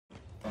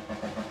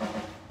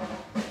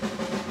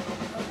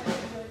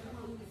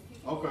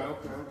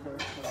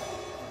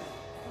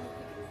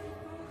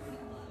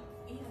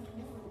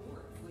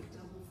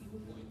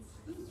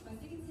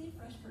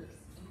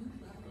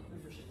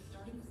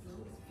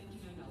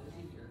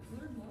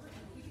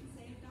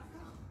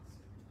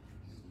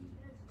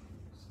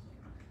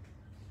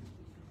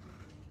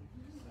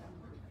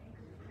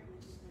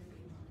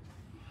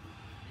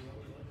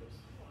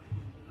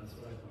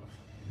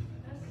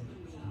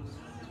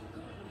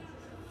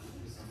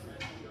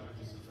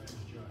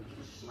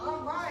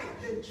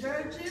the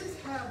judges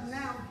have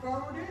now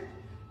voted,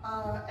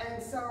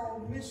 and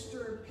so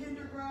Mr.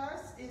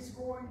 Pendergrass is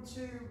going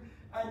to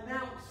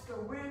announce the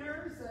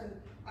winners, and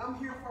I'm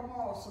here for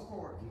moral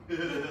support.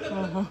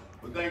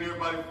 Well, thank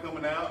everybody for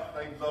coming out.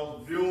 Thank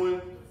those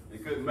viewing. They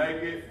couldn't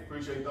make it.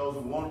 Appreciate those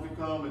who wanted to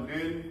come and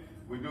didn't.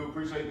 We do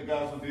appreciate the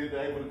guys who did.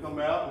 They're able to come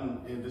out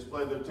and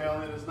display their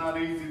talent. It's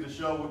not easy to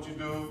show what you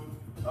do,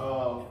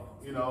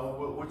 you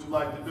know, what you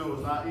like to do.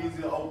 It's not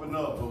easy to open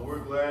up, but we're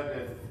glad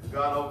that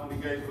God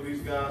opened the gates for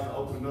these guys to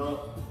open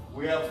up.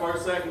 We have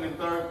first, second, and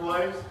third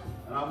place,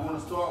 and I'm going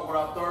to start with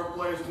our third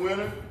place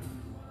winner.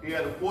 He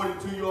had a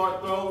 42-yard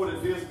throw with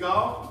a disc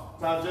golf,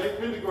 Tajay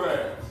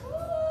Pendergrass.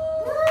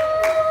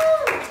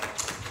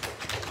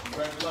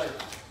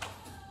 Congratulations.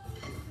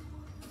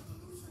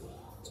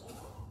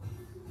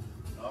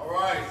 All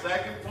right,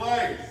 second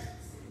place.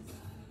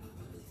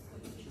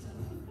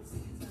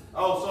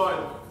 Oh, sorry,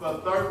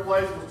 the third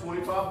place was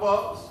 25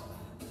 bucks.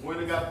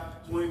 Winner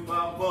got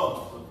 25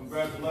 bucks, so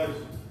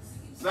congratulations.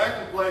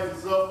 Second place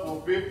is up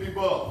for 50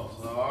 bucks,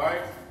 all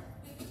right?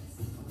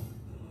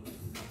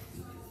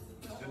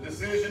 The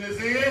decision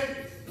is in.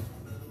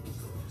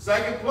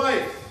 Second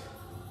place,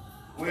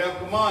 we have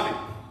Kamani,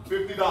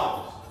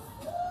 $50.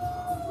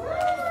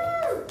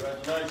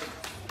 Congratulations.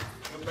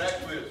 Good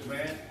backflips,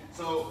 man.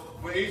 So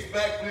for each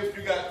backflip,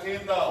 you got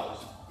 $10.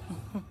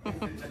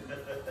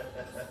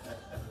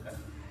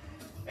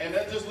 And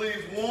that just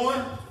leaves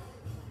one.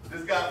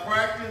 This guy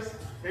practiced,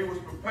 he was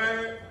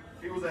prepared,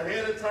 he was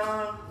ahead of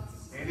time,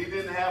 and he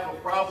didn't have a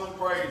problem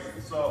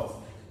praising.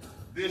 So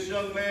this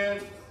young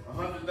man,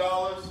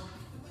 $100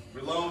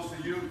 belongs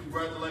to you.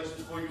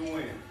 Congratulations for your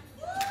win.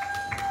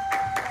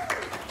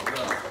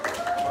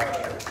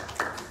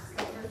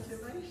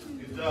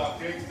 Good job,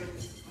 Kingston.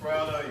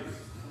 Proud of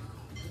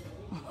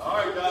you. All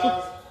right,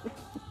 guys.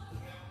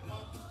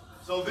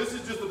 So this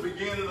is just the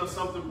beginning of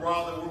something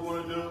broad that we're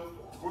going to do.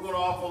 We're going to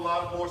offer a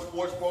lot more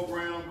sports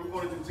programs. We're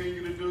going to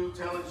continue to do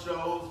talent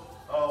shows.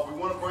 We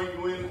want to bring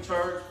you into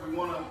church. We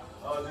want to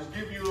just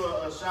give you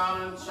a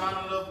shining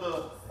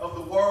of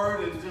the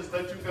word and just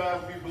let you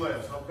guys be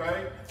blessed,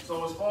 okay?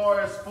 So as far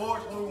as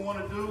sports, what we want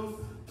to do,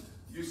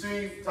 you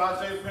see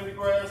Tajay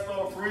Pendergrass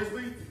throw a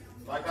Frisbee.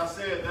 Like I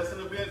said, that's an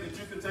event that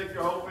you can take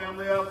your whole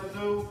family out to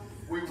do.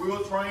 We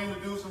will train to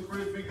do some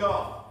Frisbee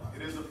golf.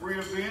 It is a free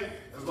event.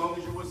 As long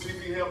as you're with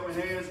C.B.Helping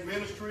Hands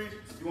Ministries,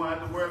 you won't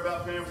have to worry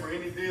about paying for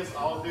any discs.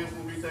 All discs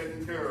will be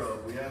taken care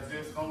of. We have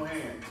discs on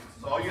hand.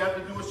 So all you have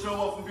to do is show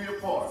up and be a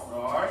part,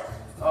 all right?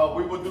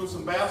 We will do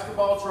some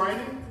basketball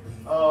training,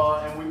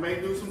 and we may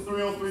do some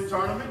 3-on-3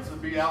 tournaments. It'll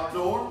be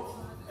outdoor.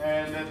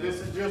 And this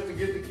is just to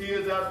get the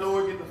kids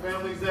outdoor, get the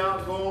families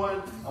out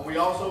going. And we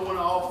also want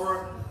to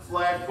offer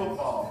flag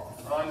football.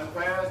 In the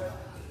past,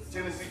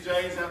 Tennessee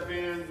Jays have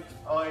been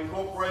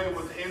incorporated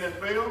with the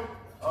NFL.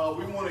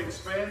 We want to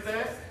expand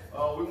that.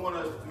 We want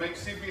to make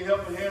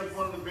C.B.Helping Hands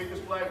one of the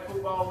biggest flag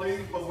football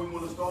leagues, but we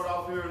want to start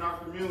off here in our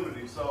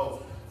community.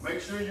 So make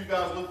sure you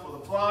guys look for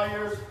the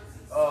flyers.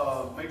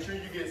 Make sure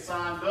you get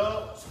signed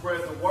up,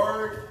 spread the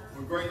word.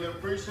 We greatly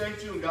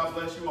appreciate you, and God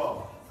bless you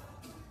all.